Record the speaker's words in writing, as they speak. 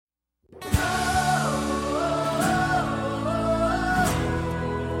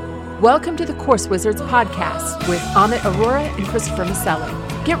Welcome to the Course Wizards podcast with Amit Arora and Christopher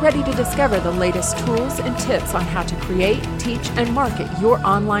Maselli. Get ready to discover the latest tools and tips on how to create, teach, and market your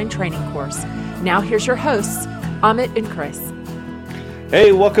online training course. Now here's your hosts, Amit and Chris.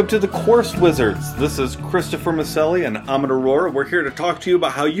 Hey, welcome to the Course Wizards. This is Christopher Maselli and Amit Arora. We're here to talk to you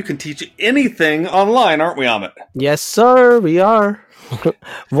about how you can teach anything online, aren't we, Amit? Yes, sir, we are.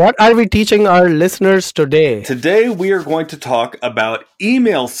 What are we teaching our listeners today? Today we are going to talk about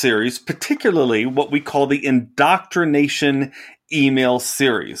email series, particularly what we call the indoctrination email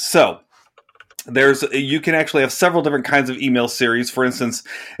series. So, you can actually have several different kinds of email series. For instance,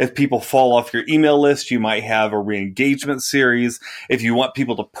 if people fall off your email list, you might have a re-engagement series. If you want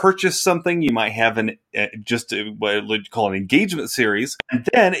people to purchase something, you might have what you call an engagement series. And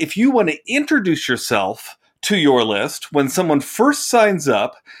then if you want to introduce yourself to your list, when someone first signs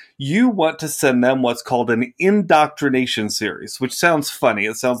up, you want to send them what's called an indoctrination series, which sounds funny.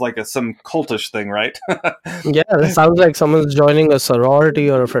 It sounds like some cultish thing, right? Yeah, it sounds like someone's joining a sorority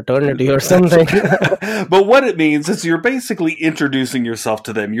or a fraternity or something. But what it means is you're basically introducing yourself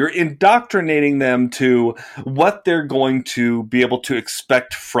to them. You're indoctrinating them to what they're going to be able to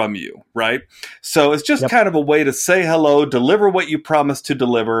expect from you, right? So it's just kind of a way to say hello, deliver what you promised to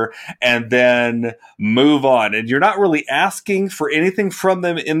deliver, and then move on. And you're not really asking for anything from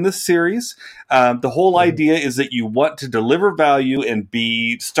them in this series. The whole idea is that you want to deliver value and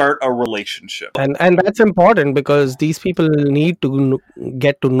start a relationship. And that's important because these people need to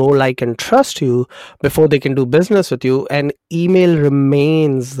get to know, like, and trust you before they can do business with you. And email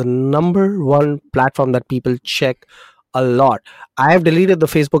remains the number one platform that people check a lot. I have deleted the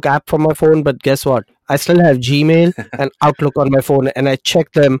Facebook app from my phone, but guess what? I still have Gmail and Outlook on my phone, and I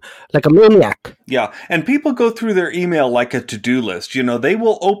check them like a maniac. Yeah, and people go through their email like a to-do list. You know, they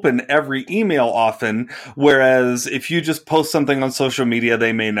will open every email often, whereas if you just post something on social media,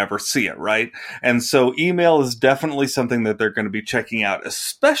 they may never see it, right? And so email is definitely something that they're going to be checking out,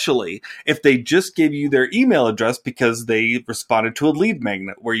 especially if they just gave you their email address because they responded to a lead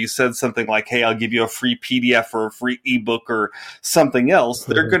magnet where you said something like, hey, I'll give you a free PDF or a free ebook or something else.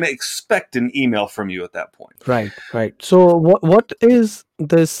 They're going to expect an email from you at that point. Right. So what is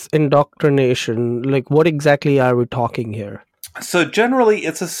this indoctrination? Like, what exactly are we talking here? So generally,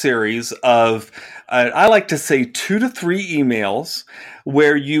 it's a series of, I like to say 2 to 3 emails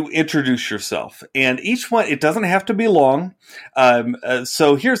where you introduce yourself. And each one, it doesn't have to be long.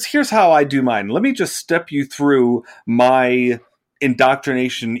 So here's how I do mine. Let me just step you through my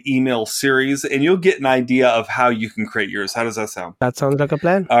indoctrination email series, and you'll get an idea of how you can create yours. How does that sound? That sounds like a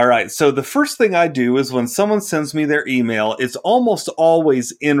plan. All right. So the first thing I do is when someone sends me their email, it's almost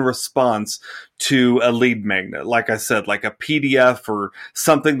always in response to a lead magnet. Like I said, like a PDF or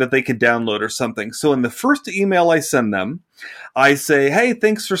something that they could download or something. So in the first email I send them, I say, hey,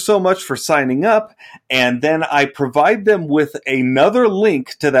 thanks so much for signing up. And then I provide them with another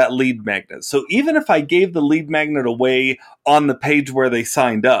link to that lead magnet. So even if I gave the lead magnet away on the page where they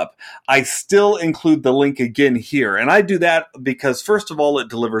signed up, I still include the link again here. And I do that because, first of all, it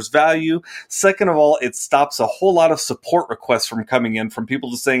delivers value. Second of all, it stops a whole lot of support requests from coming in from people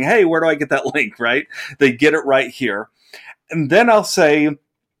just saying, hey, where do I get that link, right? They get it right here. And then I'll say,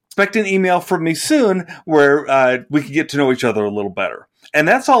 expect an email from me soon where we can get to know each other a little better. And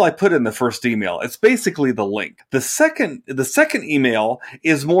that's all I put in the first email. It's basically the link. The second email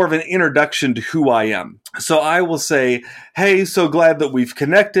is more of an introduction to who I am. So I will say, hey, so glad that we've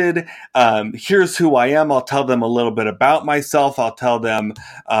connected. Here's who I am. I'll tell them a little bit about myself. I'll tell them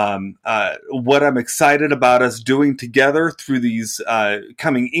what I'm excited about us doing together through these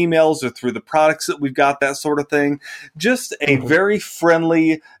coming emails or through the products that we've got, that sort of thing. Just a very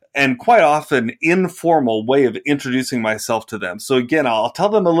friendly and quite often informal way of introducing myself to them. So again, I'll tell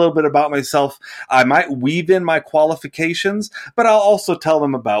them a little bit about myself. I might weave in my qualifications, but I'll also tell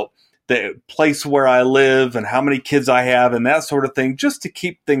them about the place where I live and how many kids I have and that sort of thing, just to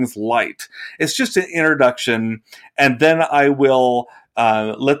keep things light. It's just an introduction. And then I will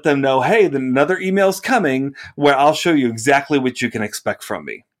let them know, hey, another email's coming where I'll show you exactly what you can expect from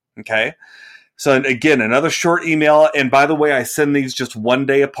me. Okay? So again, another short email. And by the way, I send these just 1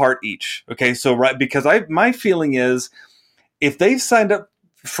 day apart each. Okay. So because my feeling is if they've signed up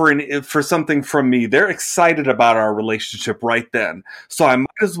for something from me, they're excited about our relationship right then. So I might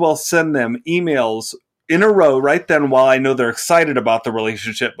as well send them emails in a row right then while I know they're excited about the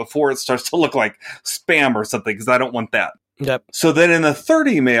relationship before it starts to look like spam or something, because I don't want that. Yep. So then in the third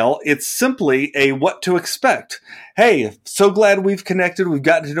email, it's simply a what to expect. Hey, so glad we've connected. We've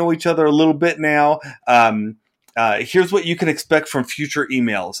gotten to know each other a little bit now. here's what you can expect from future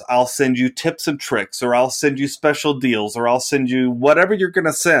emails. I'll send you tips and tricks, or I'll send you special deals, or I'll send you whatever you're going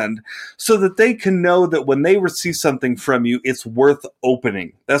to send, so that they can know that when they receive something from you, it's worth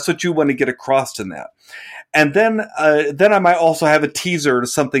opening. That's what you want to get across in that. And then I might also have a teaser to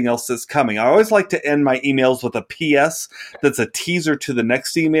something else that's coming. I always like to end my emails with a PS that's a teaser to the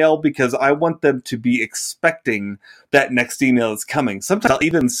next email, because I want them to be expecting that next email that's coming. Sometimes I'll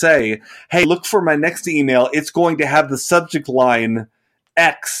even say, hey, look for my next email. It's going to have the subject line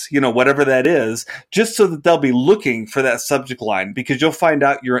X, whatever that is, just so that they'll be looking for that subject line, because you'll find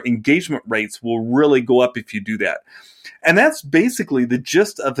out your engagement rates will really go up if you do that. And that's basically the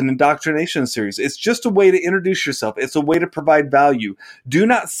gist of an indoctrination series. It's just a way to introduce yourself. It's a way to provide value. Do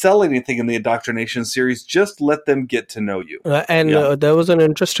not sell anything in the indoctrination series. Just let them get to know you. There was an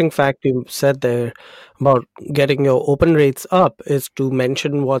interesting fact you said there about getting your open rates up, is to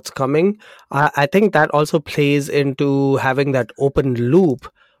mention what's coming. I think that also plays into having that open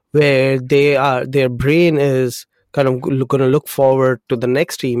loop where their brain is kind of going to look forward to the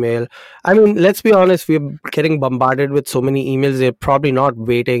next email. I mean, let's be honest, we're getting bombarded with so many emails. They're probably not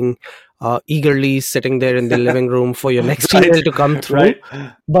waiting eagerly, sitting there in the living room for your next email to come through. Right.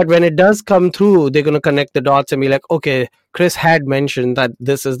 But when it does come through, they're going to connect the dots and be like, okay, Chris had mentioned that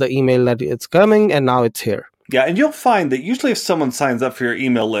this is the email that it's coming, and now it's here. Yeah, and you'll find that usually if someone signs up for your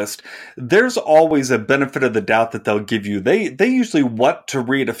email list, there's always a benefit of the doubt that they'll give you. They usually want to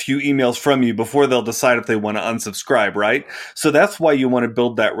read a few emails from you before they'll decide if they want to unsubscribe, right? So that's why you want to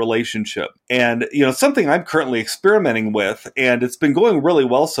build that relationship. And, something I'm currently experimenting with, and it's been going really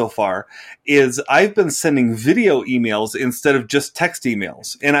well so far, is I've been sending video emails instead of just text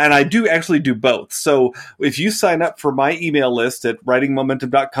emails. And I do actually do both. So if you sign up for my email list at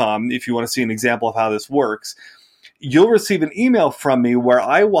writingmomentum.com, if you want to see an example of how this works, you'll receive an email from me where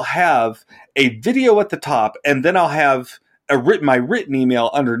I will have a video at the top, and then I'll have my written email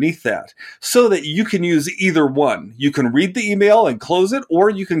underneath that, so that you can use either one. You can read the email and close it,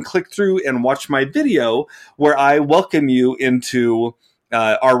 or you can click through and watch my video where I welcome you into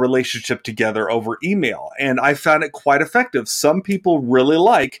our relationship together over email. And I found it quite effective. Some people really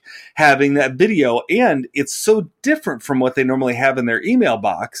like having that video, and it's so different from what they normally have in their email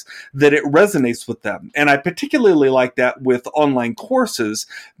box that it resonates with them. And I particularly like that with online courses,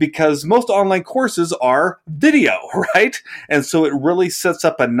 because most online courses are video, right? And so it really sets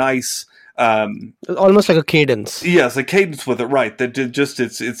up a nice almost like a cadence. Yes, a cadence with it, right? That just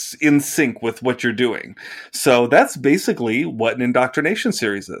it's in sync with what you're doing. So that's basically what an indoctrination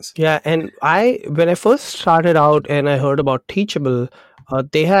series is. Yeah, and when I first started out and I heard about Teachable,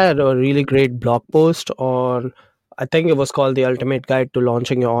 they had a really great blog post on, I think it was called The Ultimate Guide to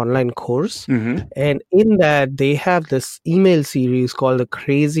Launching Your Online Course. Mm-hmm. And in that, they have this email series called the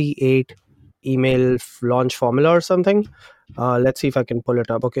Crazy 8 Email Launch Formula or something. Let's see if I can pull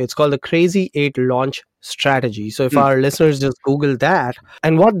it up. Okay, it's called the Crazy 8 Launch Strategy. So if our listeners just Google that,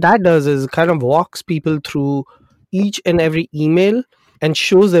 and what that does is kind of walks people through each and every email and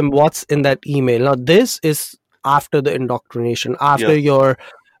shows them what's in that email. Now, this is after the indoctrination, after your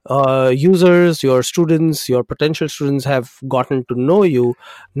users, your students, your potential students have gotten to know you.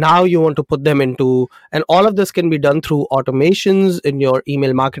 Now you want to put them into, and all of this can be done through automations in your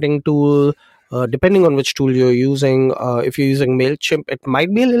email marketing tool. Depending on which tool you're using, if you're using MailChimp, it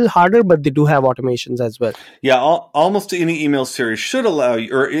might be a little harder, but they do have automations as well. Yeah, almost any email series should allow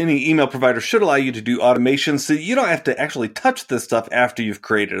you, or any email provider should allow you to do automations, so you don't have to actually touch this stuff after you've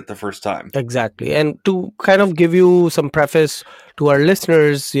created it the first time. Exactly. And to kind of give you some preface to our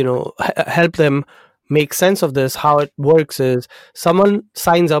listeners, help them make sense of this, how it works is someone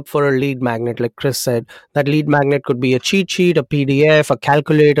signs up for a lead magnet, like Chris said. That lead magnet could be a cheat sheet, a PDF, a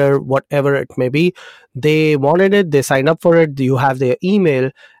calculator, whatever it may be. They wanted it, they sign up for it, you have their email.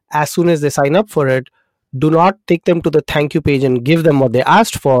 As soon as they sign up for it, do not take them to the thank you page and give them what they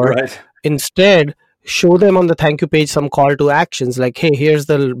asked for. Right. Instead, show them on the thank you page some call to actions like, hey, here's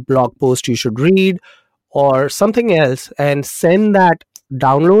the blog post you should read, or something else, and send that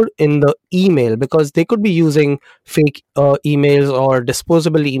download in the email, because they could be using fake emails or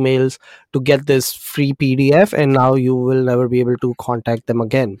disposable emails to get this free PDF, and now you will never be able to contact them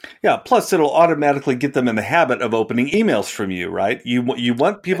again. Yeah, plus it'll automatically get them in the habit of opening emails from you, right? You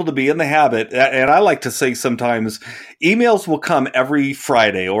want people to be in the habit, and I like to say sometimes emails will come every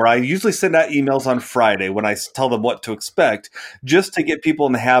Friday, or I usually send out emails on Friday when I tell them what to expect, just to get people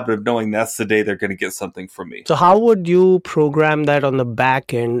in the habit of knowing that's the day they're going to get something from me. So how would you program that on the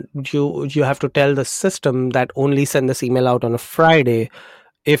back end? You have to tell the system that only send this email out on a Friday.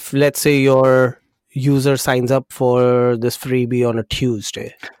 If, let's say, your user signs up for this freebie on a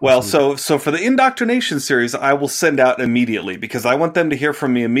Tuesday? Well, so for the indoctrination series, I will send out immediately because I want them to hear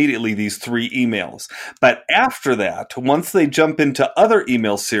from me immediately these 3 emails. But after that, once they jump into other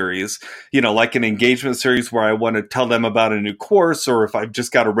email series, like an engagement series where I want to tell them about a new course, or if I've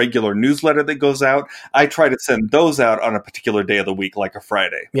just got a regular newsletter that goes out, I try to send those out on a particular day of the week, like a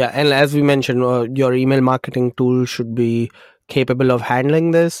Friday. Yeah, and as we mentioned, your email marketing tool should be capable of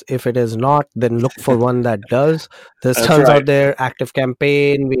handling this. If it is not, then look for one that does. There's tons out there.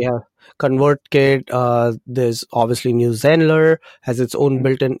 ActiveCampaign, we have ConvertKit, there's obviously New Zenler has its own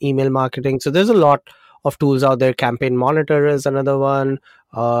built-in email marketing. So there's a lot of tools out there. Campaign Monitor is another one.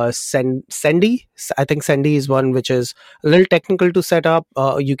 Sendy, I think Sendy is one which is a little technical to set up.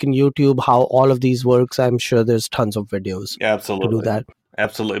 You can YouTube how all of these works. I'm sure there's tons of videos to do that.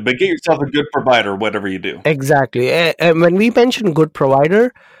 Absolutely. But get yourself a good provider, whatever you do. Exactly. And when we mention good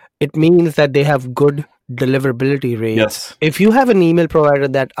provider, it means that they have good deliverability rates. Yes. If you have an email provider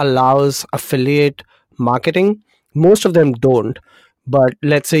that allows affiliate marketing, most of them don't. But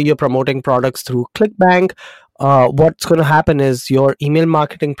let's say you're promoting products through ClickBank. What's going to happen is your email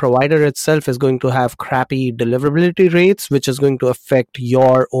marketing provider itself is going to have crappy deliverability rates, which is going to affect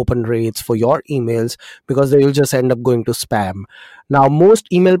your open rates for your emails because they will just end up going to spam. Now, most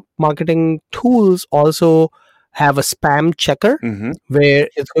email marketing tools also have a spam checker where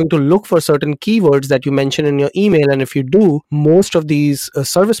it's going to look for certain keywords that you mention in your email. And if you do, most of these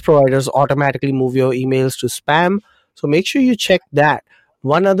service providers automatically move your emails to spam. So make sure you check that.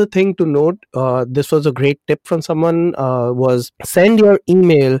 One other thing to note, this was a great tip from someone, was send your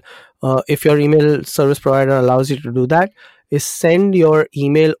email, if your email service provider allows you to do that, is send your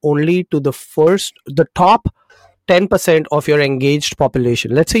email only to the top 10% of your engaged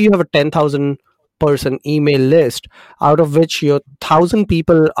population. Let's say you have a 10,000 person email list, out of which your 1,000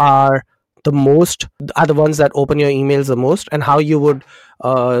 people are the ones that open your emails the most. And how you would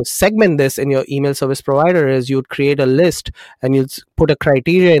segment this in your email service provider is you'd create a list and you'd put a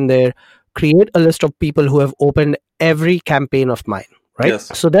criteria in there, create a list of people who have opened every campaign of mine, right?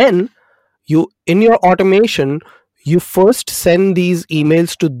 Yes. So then you, in your automation, you first send these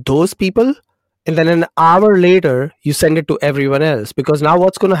emails to those people, and then an hour later you send it to everyone else. Because now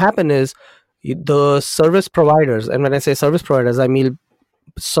what's going to happen is the service providers, and when I say service providers, I mean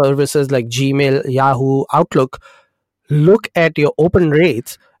services like Gmail, Yahoo, Outlook, look at your open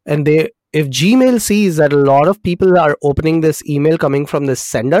rates, and if Gmail sees that a lot of people are opening this email coming from this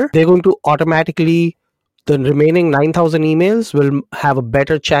sender, they're going to automatically, the remaining 9,000 emails will have a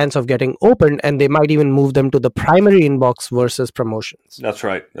better chance of getting opened, and they might even move them to the primary inbox versus promotions. That's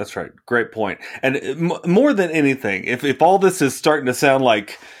right. Great point. And more than anything, if all this is starting to sound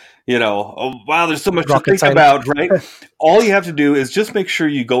like, oh, wow, there's so much to think about, right? All you have to do is just make sure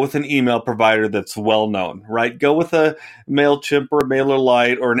you go with an email provider that's well known, right? Go with a MailChimp or a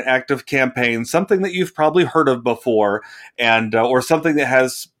MailerLite or an ActiveCampaign, something that you've probably heard of before, and or something that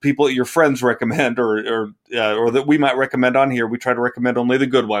has people that your friends recommend or that we might recommend on here. We try to recommend only the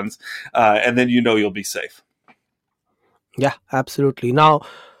good ones, and then you'll be safe. Yeah, absolutely. Now,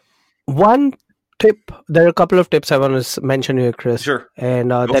 there are a couple of tips I want to mention here, Chris. Sure. And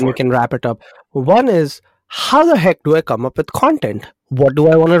then we can wrap it up. One is, how the heck do I come up with content? What do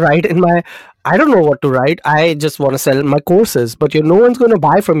I want to write I don't know what to write. I just want to sell my courses, but no one's going to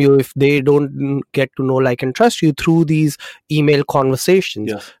buy from you if they don't get to know, like, and trust you through these email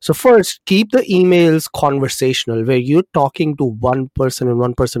conversations. Yes. So first, keep the emails conversational, where you're talking to one person and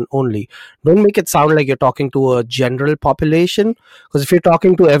one person only. Don't make it sound like you're talking to a general population, because if you're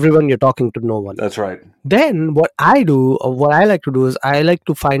talking to everyone, you're talking to no one. That's right. Then what I like to do is I like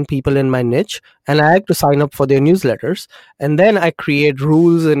to find people in my niche, and I like to sign up for their newsletters. And then I create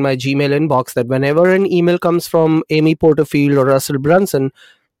rules in my Gmail inbox that whenever an email comes from Amy Porterfield or Russell Brunson,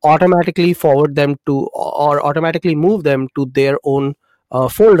 automatically forward them to, or automatically move them to their own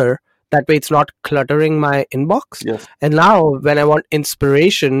folder. That way it's not cluttering my inbox. Yes. And now when I want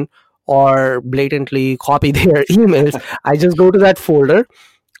inspiration or blatantly copy their emails, I just go to that folder.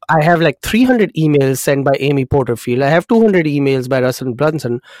 I have like 300 emails sent by Amy Porterfield. I have 200 emails by Russell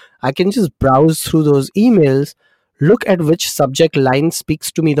Brunson. I can just browse through those emails, look at which subject line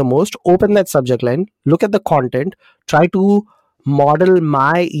speaks to me the most, open that subject line, look at the content, try to model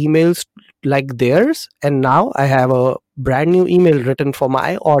my emails like theirs. And now I have a brand new email written for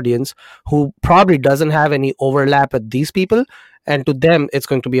my audience who probably doesn't have any overlap with these people. and to them it's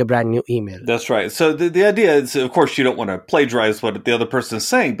going to be a brand new email. That's right. So the idea is, of course, you don't want to plagiarize what the other person is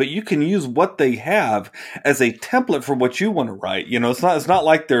saying, but you can use what they have as a template for what you want to write. It's not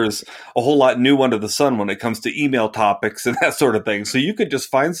like there's a whole lot new under the sun when it comes to email topics and that sort of thing. So you could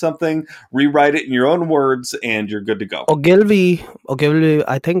just find something, rewrite it in your own words, and you're good to go. Ogilvy,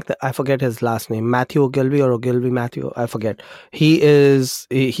 I think I forget his last name, Matthew Ogilvy or Ogilvy Matthew, I forget. He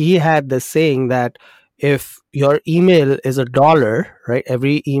had this saying that if your email is $1, right?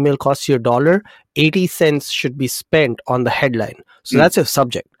 Every email costs you $1, 80 cents should be spent on the headline. So that's your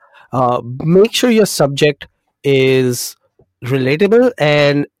subject. Make sure your subject is relatable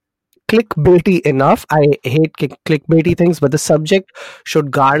and clickbaity enough. I hate clickbaity things, but the subject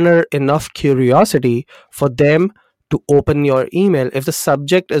should garner enough curiosity for them to open your email. If the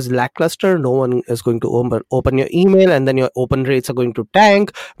subject is lackluster, no one is going to open your email, and then your open rates are going to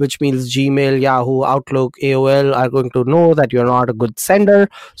tank, which means Gmail, Yahoo, Outlook, AOL are going to know that you're not a good sender.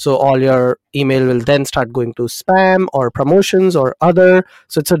 So all your email will then start going to spam or promotions or other.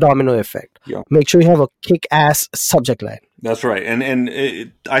 So it's a domino effect. Yeah. Make sure you have a kick-ass subject line. That's right.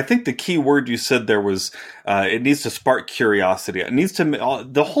 And I think the key word you said there was it needs to spark curiosity. It needs to,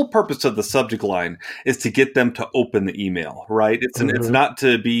 the whole purpose of the subject line is to get them to open the email, right? It's not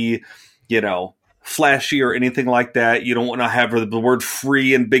to be, flashy or anything like that. You don't want to have the word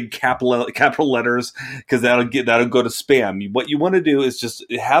free in big capital letters, because that'll go to spam. What you want to do is just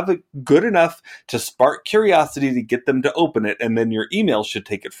have it good enough to spark curiosity to get them to open it, and then your email should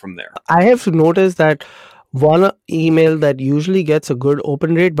take it from there. I have noticed that one email that usually gets a good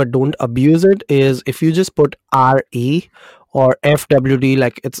open rate, but don't abuse it, is if you just put RE or FWD,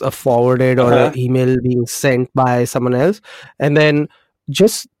 like it's a forwarded or an email being sent by someone else, and then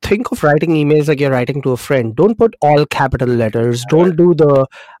just think of writing emails like you're writing to a friend. Don't put all capital letters. Don't do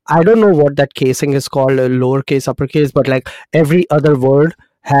I don't know what that casing is called, lowercase, uppercase, but like every other word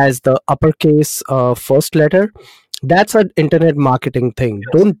has the uppercase first letter. That's an internet marketing thing.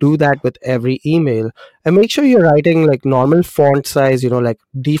 Don't do that with every email. And make sure you're writing like normal font size, like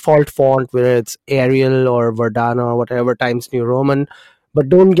default font, whether it's Arial or Verdana or whatever, Times New Roman. But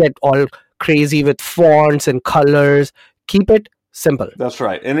don't get all crazy with fonts and colors. Keep it simple. That's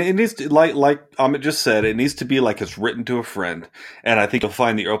right. And it needs to, like Amit just said, it needs to be like it's written to a friend. And I think you'll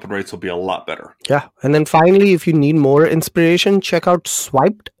find that your open rates will be a lot better. Yeah. And then finally, if you need more inspiration, check out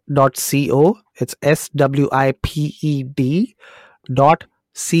swiped.co. It's swiped.co.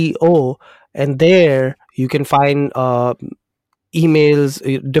 And there you can find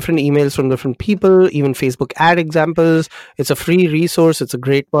different emails from different people, even Facebook ad examples. It's a free resource. It's a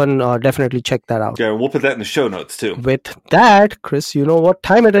great one. Definitely check that out. Yeah, we'll put that in the show notes too. With that, Chris, you know what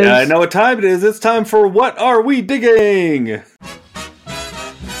time it is. Yeah, I know what time it is. It's time for What Are We Digging?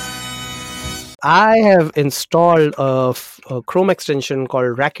 I have installed a Chrome extension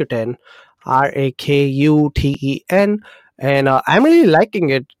called Rakuten, Rakuten, and I'm really liking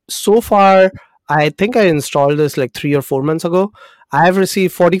it. So far, I think I installed this like 3 or 4 months ago. I have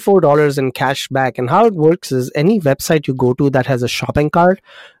received $44 in cash back. And how it works is any website you go to that has a shopping cart,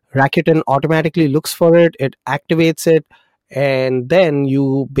 Rakuten automatically looks for it, it activates it, and then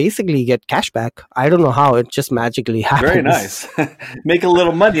you basically get cash back. I don't know how, it just magically happens. Very nice. Make a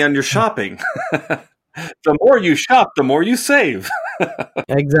little money on your shopping. The more you shop, the more you save.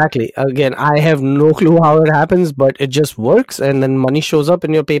 Exactly. Again, I have no clue how it happens, but it just works, and then money shows up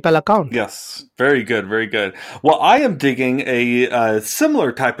in your PayPal account. Yes. Very good. Very good. Well, I am digging a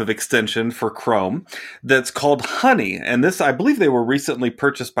similar type of extension for Chrome that's called Honey. And this, I believe they were recently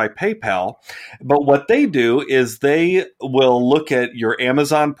purchased by PayPal. But what they do is they will look at your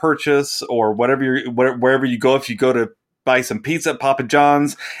Amazon purchase or wherever you go. If you go to buy some pizza at Papa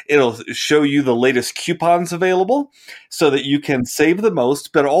John's, it'll show you the latest coupons available so that you can save the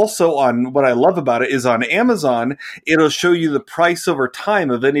most. But also, on what I love about it is on Amazon, it'll show you the price over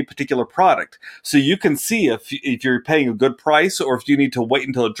time of any particular product. So you can see if you're paying a good price or if you need to wait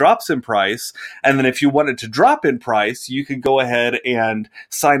until it drops in price. And then if you want it to drop in price, you can go ahead and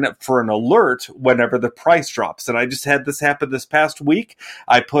sign up for an alert whenever the price drops. And I just had this happen this past week.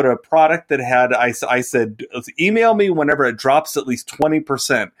 I put a product that had, I said, email me whenever it drops at least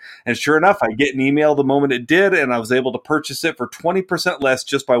 20%. And sure enough, I get an email the moment it did, and I was able to purchase it for 20% less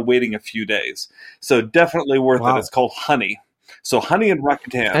just by waiting a few days. So definitely worth it. It's called Honey. So Honey and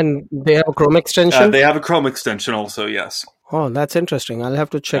Rakuten. And they have a Chrome extension? They have a Chrome extension also, yes. Oh, that's interesting. I'll have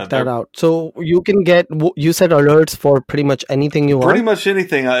to check that out. So you can get, you said alerts for pretty much anything you want? Pretty much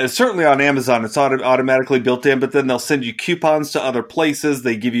anything. It's certainly on Amazon. It's automatically built in, but then they'll send you coupons to other places.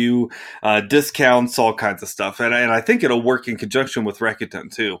 They give you discounts, all kinds of stuff. And I think it'll work in conjunction with Rakuten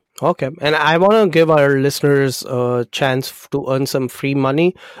too. Okay. And I want to give our listeners a chance to earn some free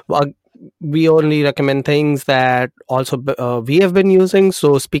money. We only recommend things that also we have been using.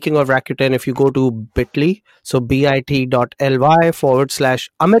 So speaking of Rakuten, if you go to bit.ly, so bit.ly/Amit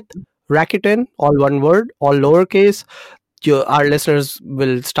Rakuten, all one word, all lowercase, our listeners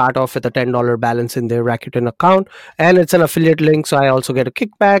will start off with a $10 balance in their Rakuten account, and it's an affiliate link, so I also get a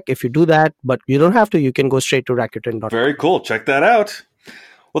kickback if you do that, but you don't have to. You can go straight to Rakuten.com. Very cool. Check that out.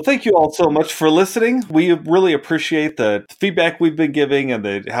 Well, thank you all so much for listening. We really appreciate the feedback we've been giving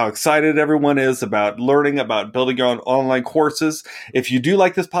and how excited everyone is about learning about building your own online courses. If you do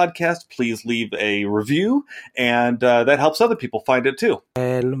like this podcast, please leave a review, and that helps other people find it too.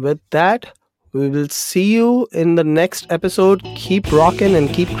 And with that, we will see you in the next episode. Keep rocking and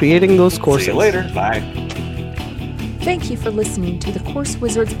keep creating those courses. See you later. Bye. Thank you for listening to the Course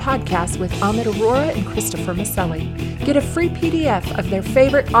Wizards podcast with Amit Arora and Christopher Maselli. Get a free PDF of their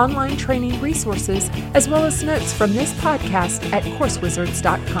favorite online training resources, as well as notes from this podcast at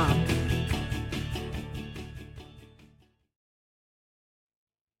CourseWizards.com.